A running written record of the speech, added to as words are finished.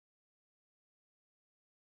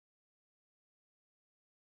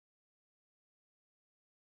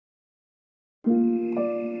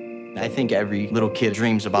I think every little kid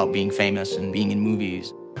dreams about being famous and being in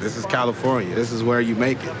movies. This is California. This is where you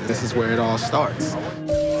make it. This is where it all starts.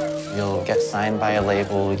 You'll get signed by a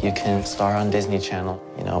label. You can star on Disney Channel.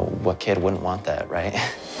 You know, what kid wouldn't want that, right?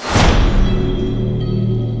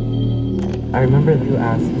 I remember you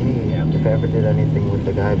asked me if I ever did anything with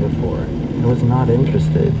the guy before. I was not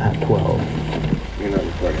interested at 12. You're not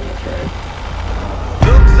recording this, right?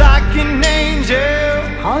 Looks like an angel.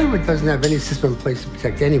 Hollywood doesn't have any system in place to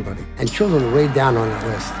protect anybody, and children are way down on that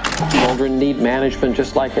list. Children need management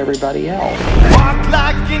just like everybody else. Walk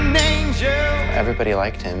like an angel. Everybody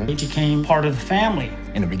liked him. He became part of the family.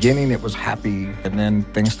 In the beginning, it was happy, and then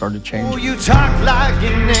things started changing. Oh, you talk like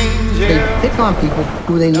an angel. They pick on people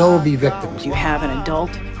who they know will be victims. You have an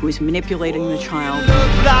adult who is manipulating the child.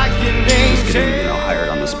 Look like an angel. Getting, hired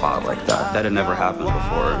on the spot like that. That had never happened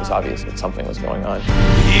before. It was obvious that something was going on.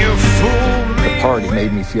 You fool me. The party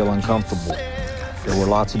made me feel uncomfortable. There were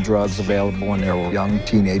lots of drugs available, and there were young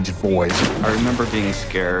teenage boys. I remember being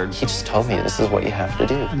scared. He just told me this is what you have to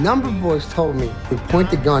do. A number of boys told me to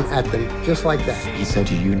point the gun at them just like that. He said,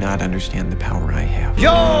 "Do you not understand the power I have?"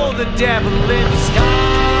 You're the devil in disguise.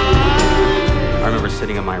 I remember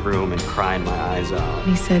sitting in my room and crying my eyes out.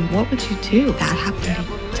 He said, "What would you do? That happened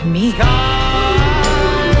to me."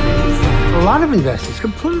 A lot of investors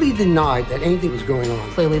completely denied that anything was going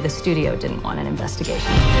on. Clearly, the studio didn't want an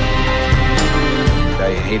investigation.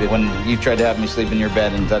 I hated when you tried to have me sleep in your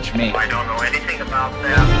bed and touch me. I don't know anything about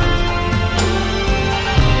that.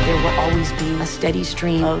 There will always be a steady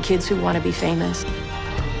stream of kids who want to be famous.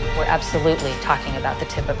 We're absolutely talking about the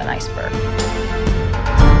tip of an iceberg.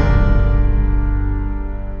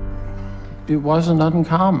 It wasn't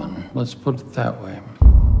uncommon, let's put it that way.